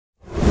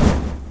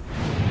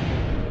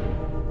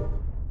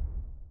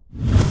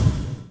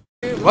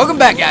Welcome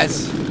back,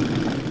 guys.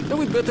 Then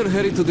we better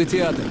hurry to the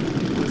theater.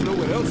 There's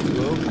nowhere else to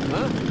go,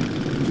 huh?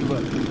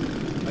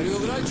 Chuvak. Are you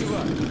alright,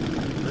 Chuvak?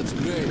 That's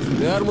great.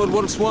 The armor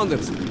works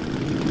wonders.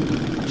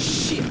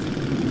 Shit.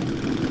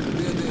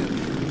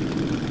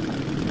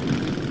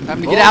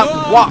 Time to get out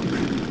and walk.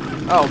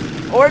 Oh,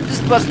 or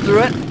just bust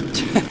through it.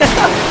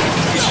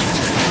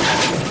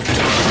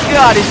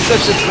 God, he's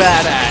such a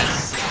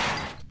badass.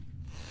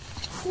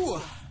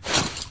 Whew.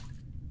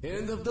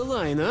 End of the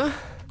line, huh?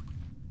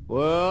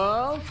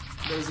 Well,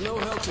 there's no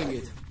helping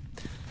it.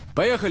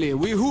 Поехали,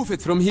 we hoof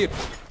it from here.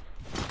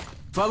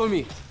 Follow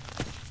me.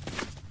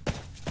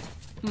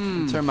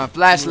 Turn my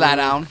flashlight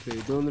on. I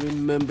don't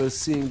remember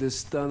seeing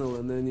this tunnel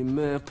on any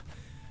map.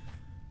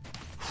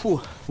 Whew.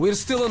 We're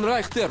still on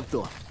Reich Terp,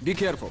 though. Be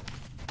careful.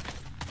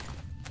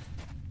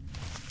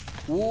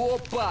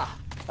 Опа!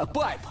 A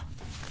pipe!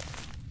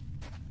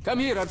 Come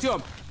here,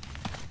 Artyom.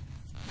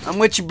 I'm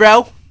with you,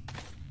 bro.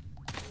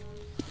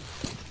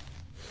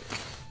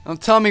 Don't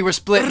tell me we're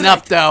splitting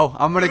up, though.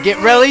 I'm gonna get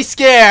really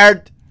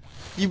scared.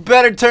 You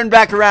better turn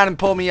back around and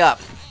pull me up.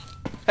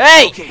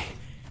 Hey! Okay.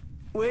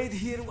 Wait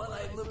here while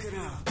I look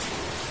around.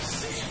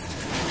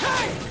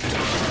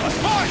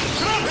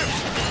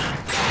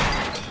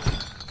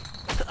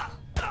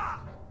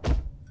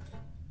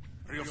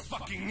 Real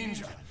fucking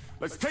ninja.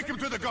 Let's take him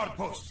to the guard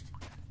post.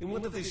 And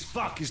what if this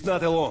fuck is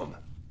not alone?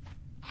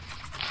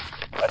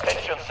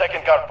 Attention,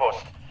 second guard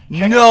post.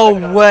 No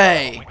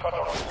way. We cut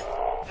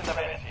off. In the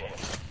minutes here.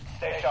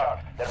 Stay sharp.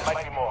 There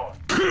might be more.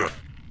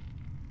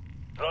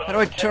 How do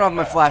I turn off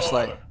my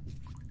flashlight?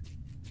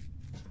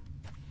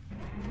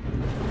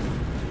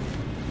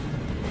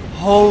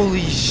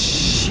 Holy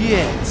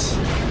shit.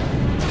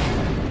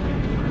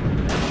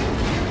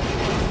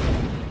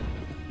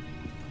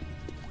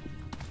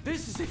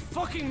 This is a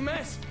fucking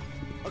mess.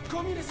 A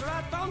communist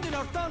rat found in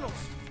our tunnels.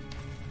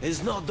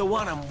 Is not the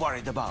one I'm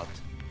worried about.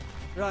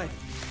 Right.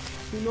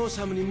 Who knows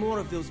how many more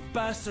of those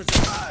bastards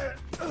are...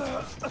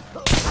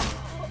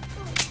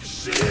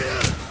 Shit!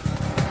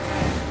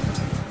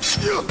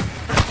 You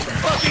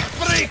fucking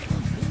freak!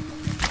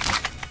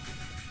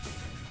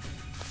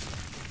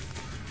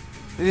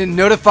 They didn't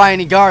notify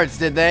any guards,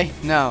 did they?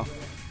 No.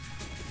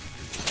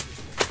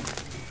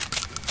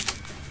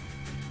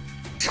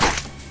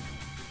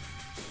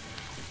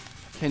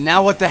 Okay,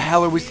 now what the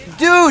hell are we...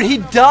 Dude, he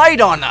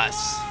died on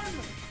us!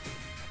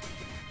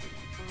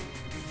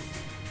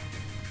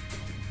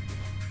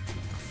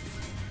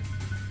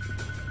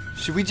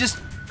 Should we just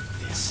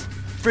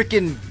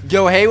freaking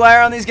go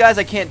haywire on these guys?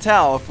 I can't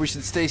tell if we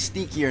should stay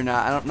sneaky or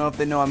not. I don't know if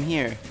they know I'm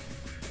here.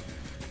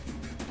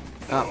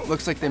 Oh,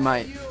 looks like they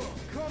might.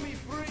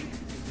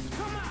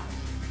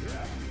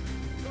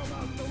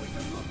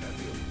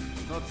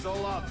 Not so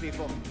loud,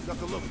 people. Got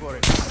to look for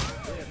it.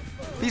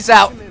 Peace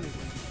out.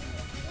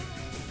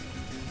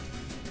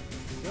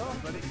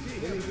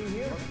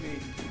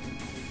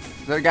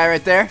 Is that a guy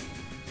right there?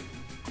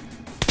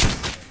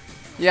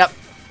 Yep.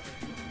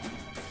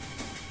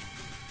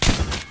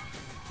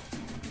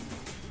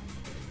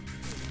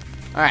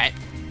 Alright.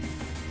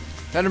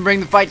 Time to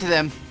bring the fight to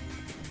them.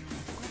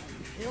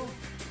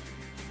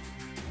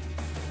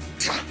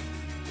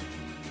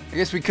 I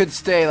guess we could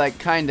stay, like,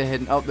 kinda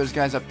hidden. Oh, there's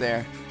guys up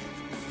there.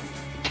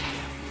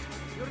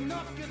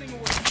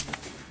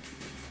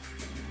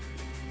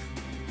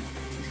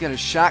 He's got a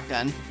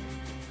shotgun.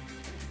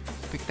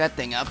 Pick that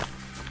thing up.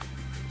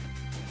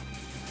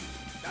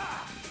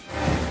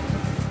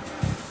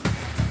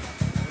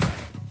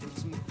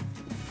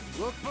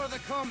 Look for the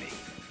commie.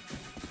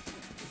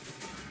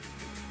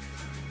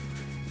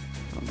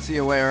 Don't see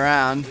a way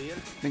around. I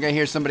think I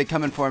hear somebody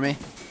coming for me.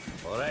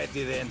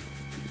 Alrighty then.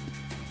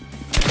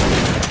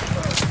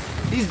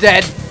 He's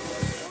dead.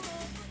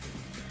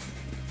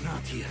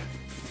 Not here.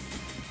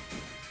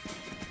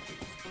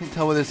 Can't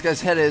tell where this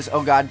guy's head is.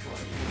 Oh god.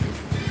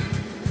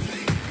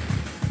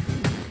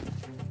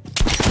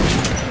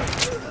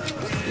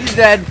 He's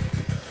dead.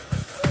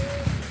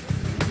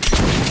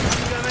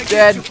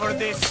 Dead. For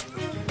this.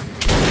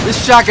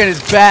 This shotgun is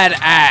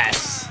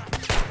badass.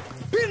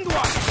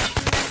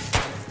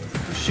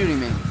 Who's shooting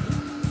me?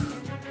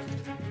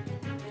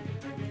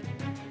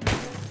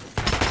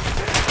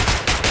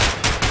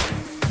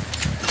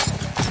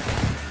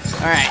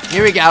 Alright,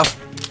 here we go.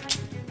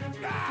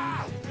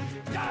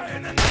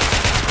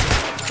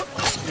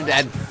 You're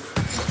dead.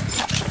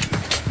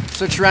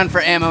 Search around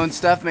for ammo and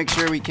stuff. Make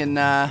sure we can,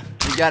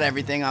 we got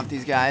everything off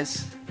these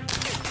guys.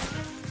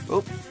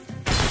 Oop.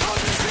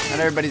 Not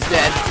everybody's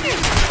dead.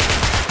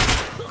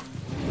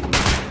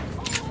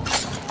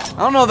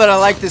 I don't know that I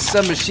like this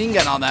submachine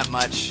gun all that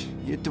much.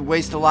 You have to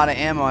waste a lot of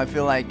ammo, I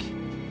feel like.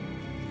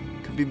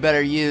 Could be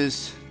better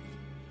used.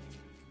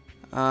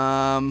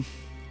 I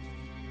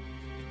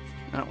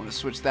don't want to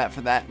switch that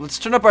for that. Let's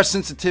turn up our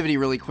sensitivity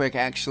really quick,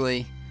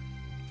 actually.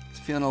 It's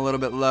feeling a little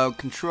bit low.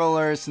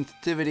 Controller,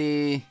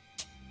 sensitivity.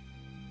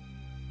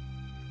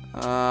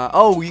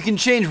 Oh, you can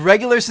change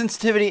regular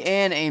sensitivity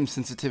and aim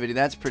sensitivity.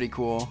 That's pretty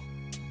cool.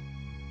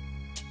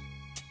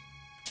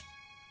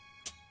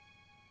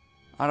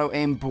 Auto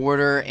aim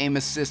border, aim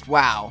assist.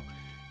 Wow.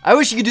 I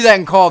wish you could do that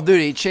in Call of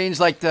Duty. Change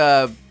like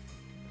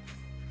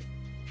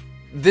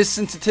this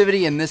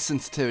sensitivity and this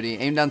sensitivity.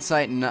 Aim down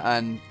sight and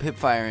on hip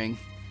firing.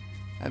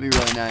 That'd be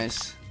really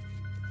nice.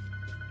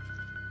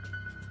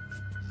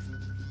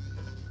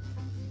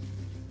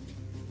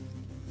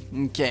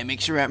 Okay, make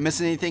sure we're not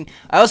missing anything.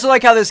 I also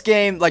like how this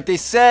game, like they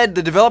said,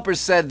 the developers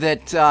said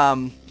that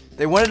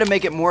they wanted to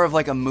make it more of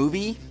like a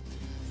movie.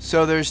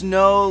 So there's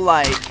no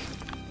like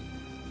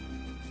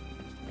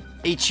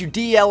HUD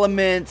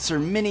elements or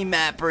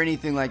mini-map or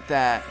anything like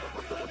that.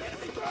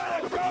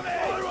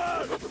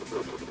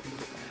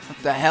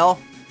 What the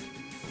hell?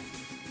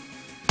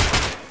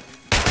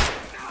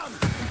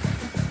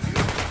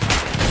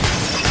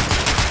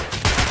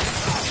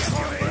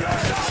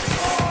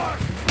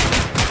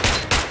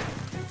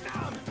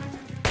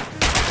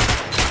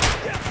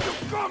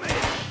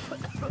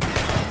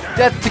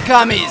 Death to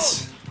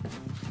commies!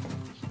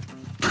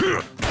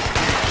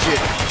 Shit.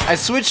 I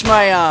switched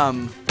my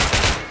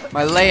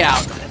my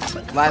layout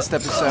last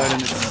episode,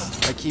 and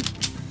I keep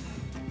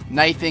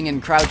knifing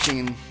and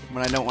crouching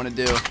when I don't want to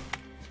do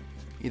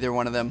either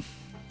one of them.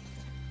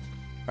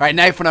 Alright,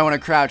 knife when I want to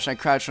crouch, and I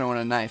crouch when I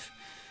want to knife.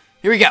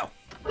 Here we go.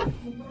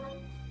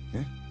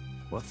 Eh?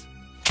 What?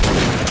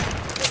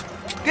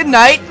 Good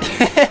night.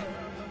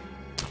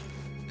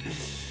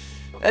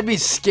 That'd be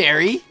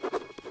scary.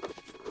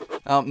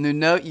 New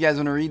note, you guys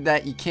want to read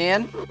that, you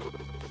can.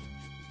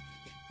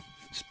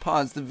 Just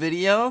pause the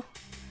video.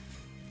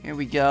 Here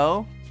we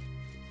go.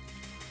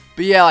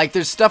 But yeah, like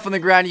there's stuff on the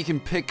ground you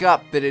can pick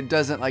up that it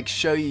doesn't like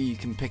show you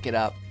can pick it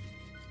up.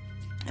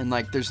 And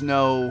like there's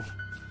no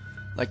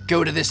like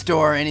go to this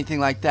door or anything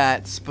like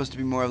that. It's supposed to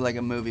be more of like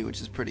a movie, which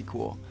is pretty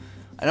cool.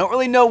 I don't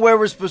really know where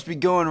we're supposed to be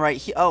going right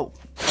here. Oh,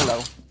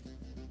 hello.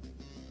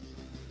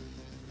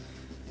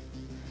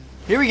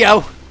 Here we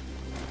go.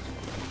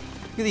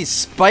 Look at these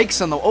spikes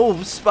on the...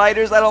 Oh,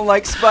 spiders. I don't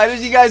like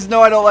spiders. You guys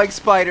know I don't like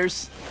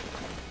spiders.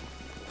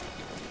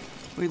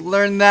 We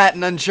learned that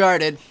in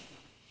Uncharted.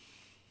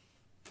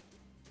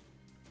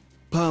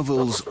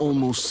 Pavel's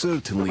almost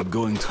certainly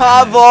going to...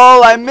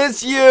 Pavel, I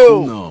miss you!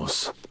 Who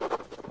knows?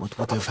 What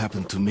would have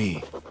happened to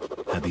me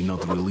had he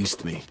not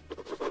released me?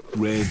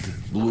 Red,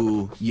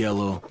 blue,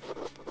 yellow...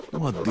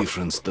 What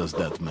difference does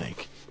that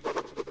make?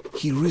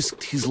 He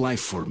risked his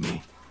life for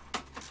me.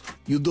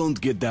 You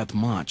don't get that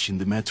much in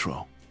the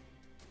metro.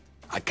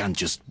 I can't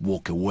just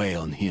walk away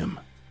on him.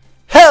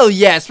 Hell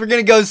yes, we're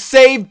gonna go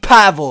save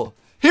Pavel.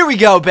 Here we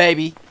go,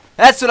 baby.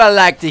 That's what I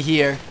like to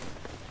hear.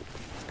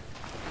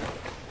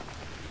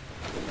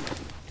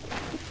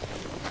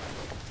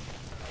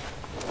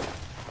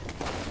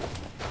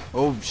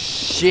 Oh,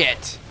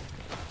 shit.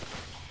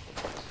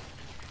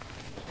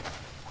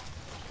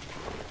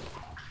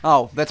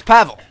 Oh, that's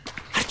Pavel.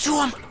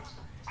 Artyom!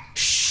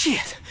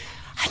 Shit!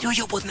 I knew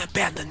you wouldn't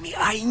abandon me.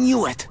 I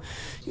knew it.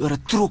 You're a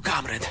true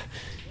comrade.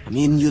 I'm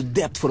in your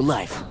debt for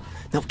life.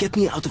 Now get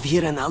me out of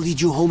here and I'll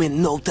lead you home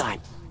in no time.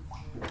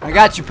 I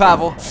got you,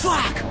 Pavel.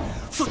 Fuck!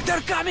 Fuck,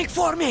 they're coming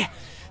for me!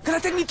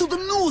 Gonna take me to the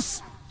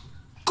noose!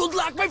 Good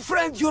luck, my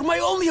friend! You're my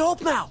only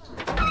hope now!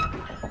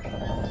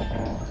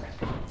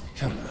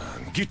 Come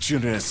on, get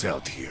your ass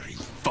out here, you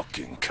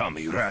fucking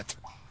commie rat.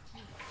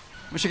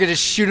 Wish I could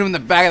just shoot him in the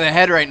back of the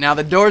head right now.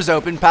 The door's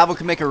open. Pavel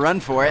can make a run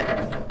for it.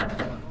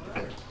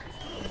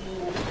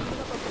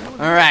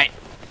 Alright.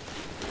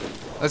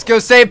 Let's go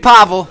save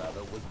Pavel.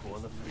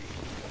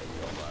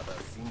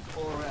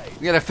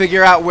 We gotta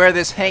figure out where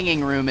this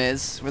hanging room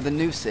is, where the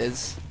noose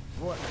is.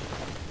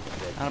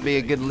 That'll be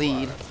a good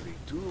lead.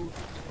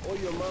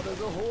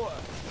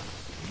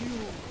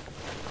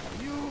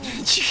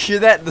 Did you hear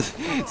that?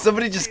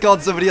 Somebody just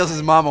called somebody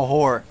else's mom a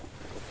whore.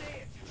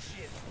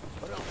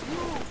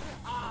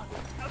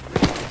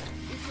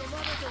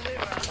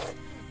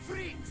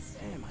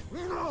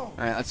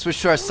 Alright, let's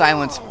switch to our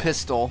silenced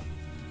pistol.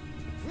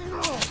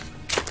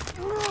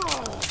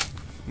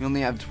 We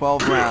only have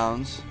 12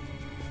 rounds.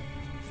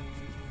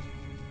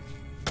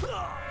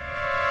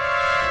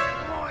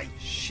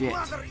 Shit.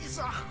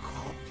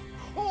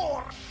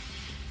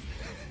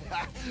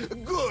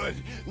 Good.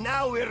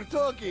 Now we're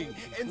talking.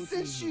 And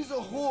since she's a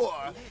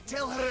whore,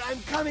 tell her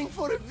I'm coming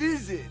for a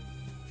visit.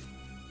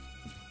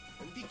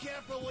 And be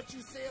careful what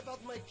you say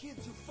about my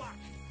kids, you fuck.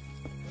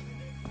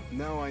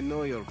 Now I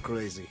know you're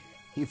crazy.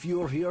 If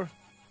you're here,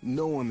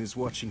 no one is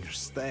watching your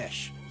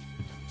stash.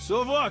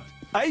 So what?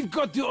 I've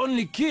got the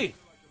only key.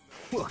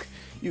 Look,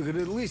 you could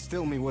at least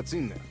tell me what's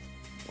in there.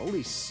 All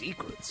these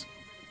secrets.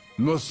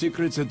 No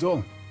secrets at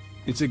all.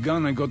 It's a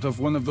gun I got off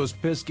one of those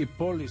pesky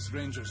police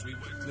rangers we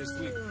worked last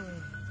week.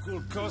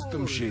 Cool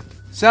custom shit.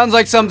 Sounds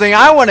like something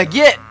I want to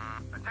get.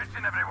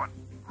 Attention everyone.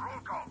 Roll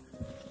call.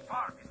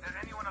 Park, is there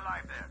anyone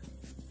alive there?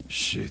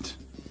 Shit.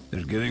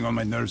 They're getting on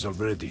my nerves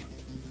already.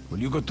 Will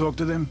you go talk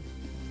to them?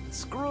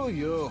 Screw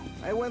you.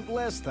 I went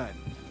last time.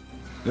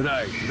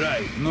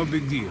 Right. No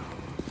big deal.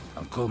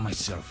 I'll call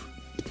myself.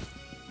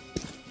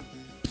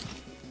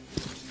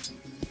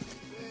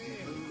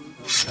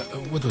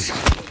 What was it?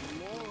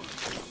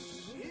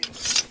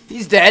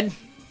 He's dead.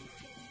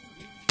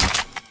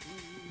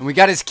 And we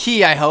got his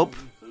key, I hope.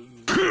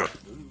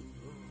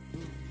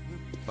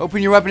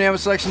 Open your weapon ammo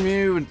selection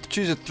menu and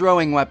choose a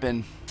throwing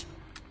weapon.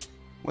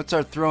 What's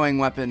our throwing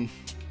weapon?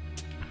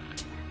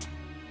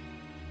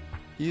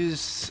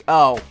 Use...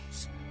 Oh.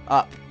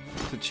 Up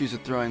to choose a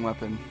throwing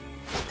weapon.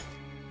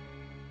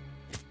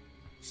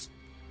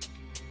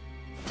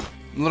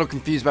 I'm a little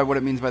confused by what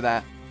it means by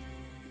that.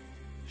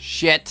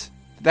 Shit.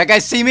 Did that guy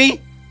see me?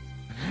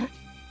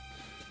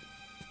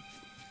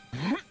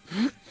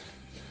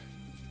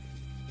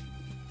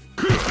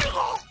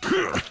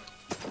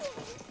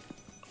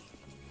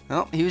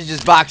 Oh, he was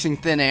just boxing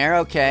thin air.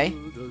 Okay.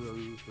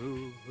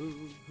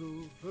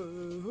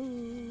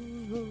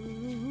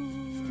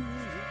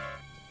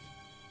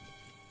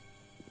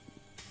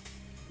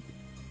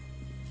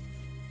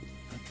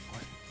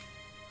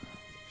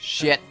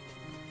 Shit.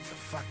 What the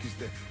fuck is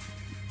that?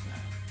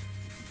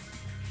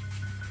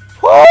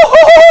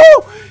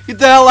 Woo-hoo-hoo! Get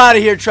the hell out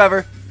of here,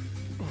 Trevor.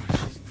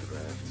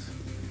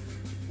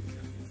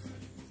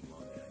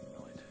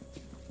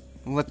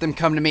 Let them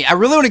come to me. I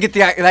really want to get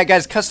that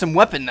guy's custom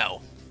weapon,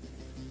 though.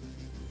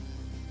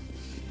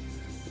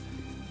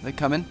 Are they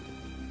coming?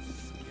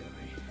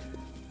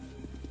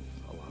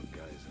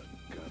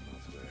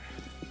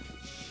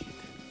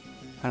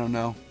 I don't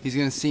know. He's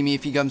gonna see me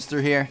if he comes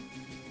through here.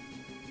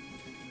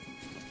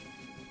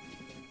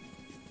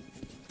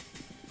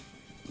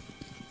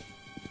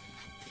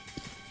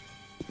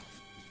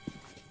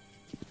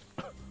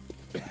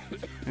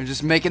 They're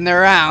just making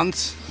their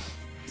rounds.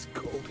 It's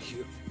cold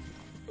here.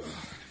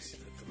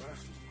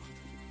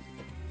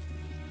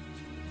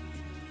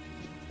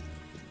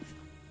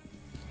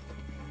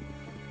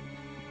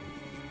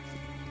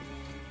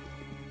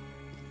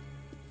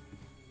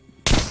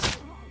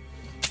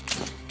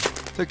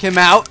 Took him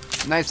out,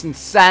 nice and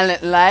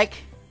silent like.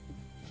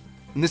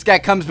 When this guy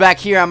comes back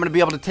here, I'm gonna be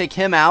able to take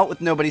him out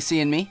with nobody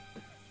seeing me.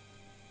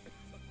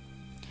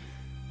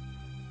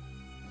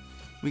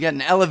 We got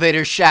an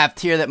elevator shaft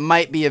here that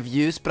might be of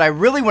use, but I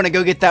really want to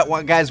go get that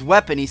one guy's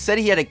weapon. He said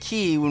he had a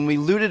key when we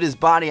looted his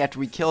body after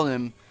we killed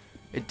him.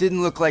 It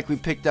didn't look like we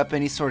picked up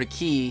any sort of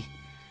key,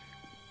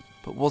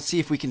 but we'll see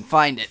if we can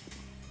find it.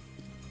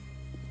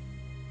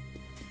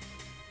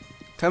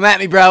 Come at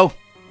me, bro.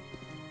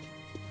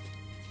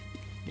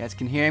 You guys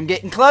can hear him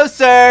getting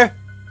closer.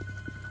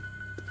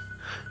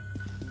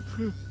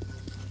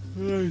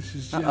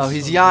 Uh-oh,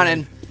 he's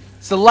yawning.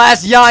 It's the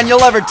last yawn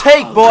you'll ever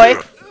take, boy.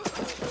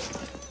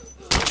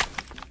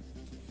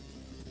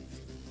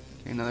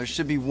 Okay, now there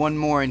should be one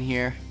more in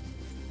here.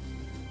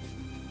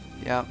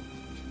 Yep.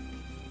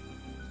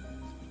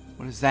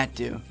 What does that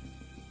do?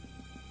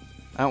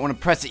 I don't want to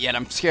press it yet.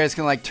 I'm scared it's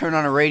going to like turn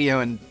on a radio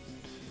and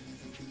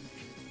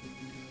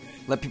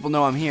let people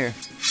know I'm here.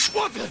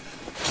 What the?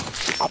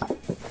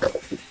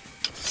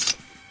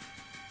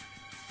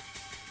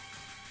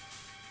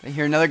 I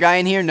hear another guy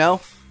in here?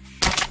 No?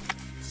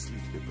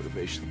 Sleep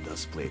deprivation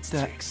does play its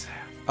tricks.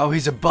 Oh,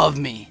 he's above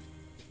me.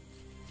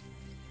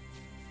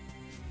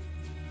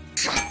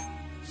 Why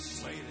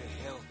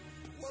the hell?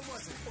 What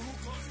was it?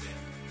 Who caused it?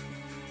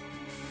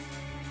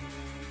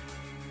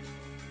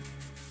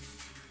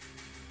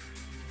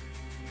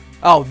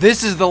 Oh,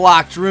 this is the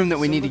locked room that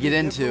we need to get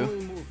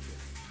into.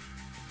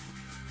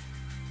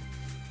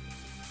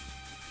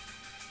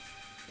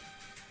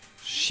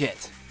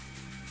 Shit.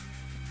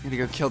 I'm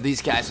gonna go kill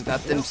these guys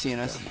without them seeing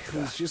us.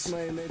 It's just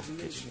my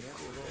imagination.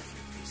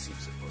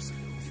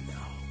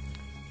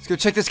 Let's go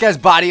check this guy's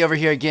body over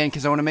here again,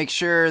 because I want to make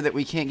sure that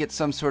we can't get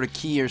some sort of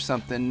key or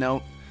something.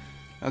 Nope.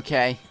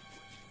 Okay.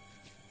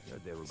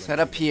 Set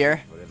up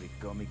here.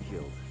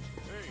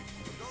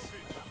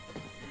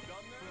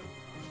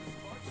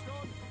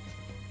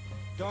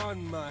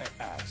 Darn my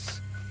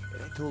ass.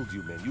 I told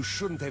you, man, you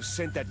shouldn't have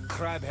sent that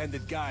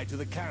crab-handed guy to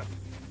the camp.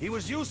 He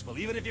was useful,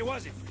 even if he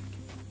wasn't.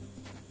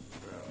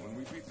 When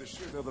we beat the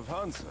shit out of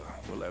Hansa,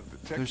 we'll have the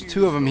There's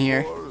two of them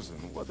here.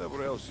 And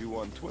whatever else you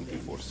want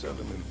 24/7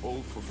 and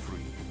all for free.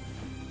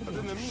 But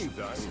in the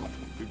meantime,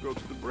 we go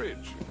to the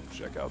bridge and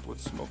check out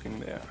what's smoking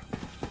there.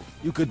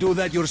 You could do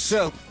that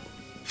yourself.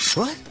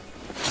 What?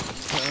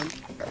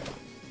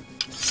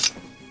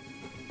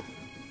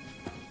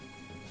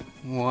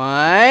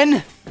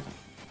 One.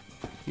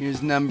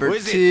 Here's number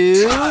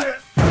two.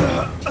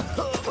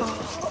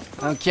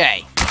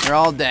 Okay, they're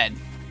all dead.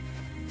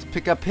 Let's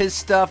pick up his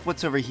stuff.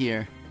 What's over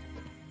here?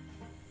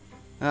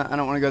 I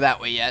don't want to go that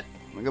way yet.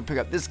 I'm gonna go pick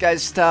up this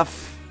guy's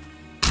stuff.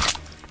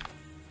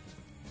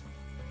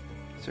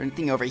 Is there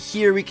anything over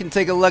here we can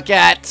take a look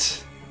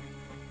at?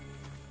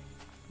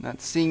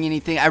 Not seeing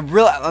anything.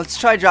 Let's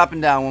try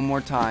dropping down one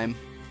more time.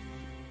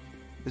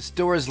 This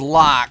door is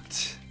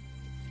locked.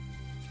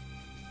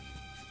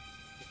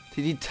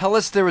 Did he tell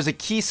us there was a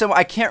key somewhere?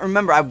 I can't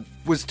remember. I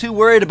was too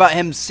worried about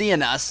him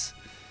seeing us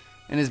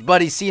and his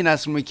buddy seeing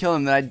us when we killed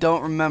him that I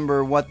don't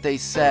remember what they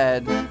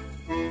said.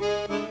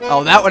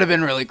 Oh, that would have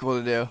been really cool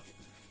to do.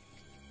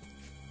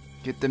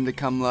 Get them to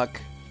come look.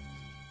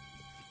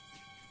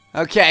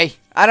 Okay,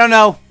 I don't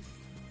know.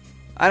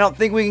 I don't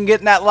think we can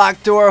get in that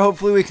locked door.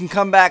 Hopefully we can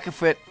come back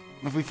if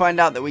we find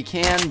out that we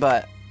can,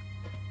 but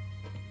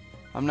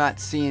I'm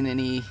not seeing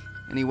any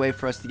way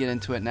for us to get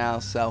into it now,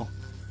 so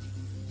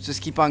Let's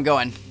just keep on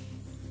going.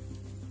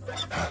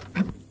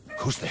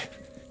 Who's there?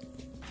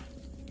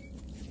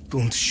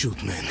 Don't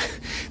shoot, man.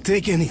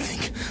 Take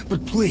anything.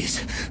 But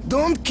please,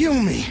 don't kill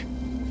me.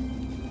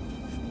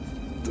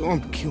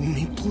 Don't kill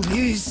me,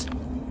 please.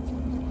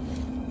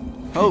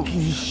 Oh,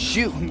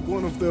 shoot. I'm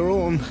one of their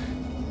own.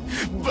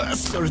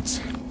 Bastards.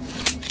 God,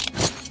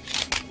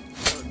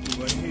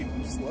 do I hate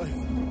this life.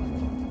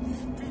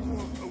 People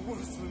are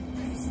worse than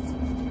beasts.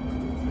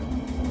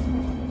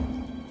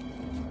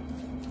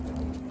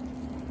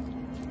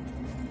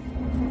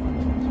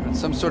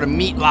 Some sort of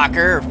meat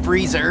locker or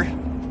freezer.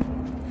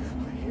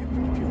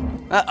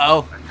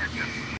 Uh-oh.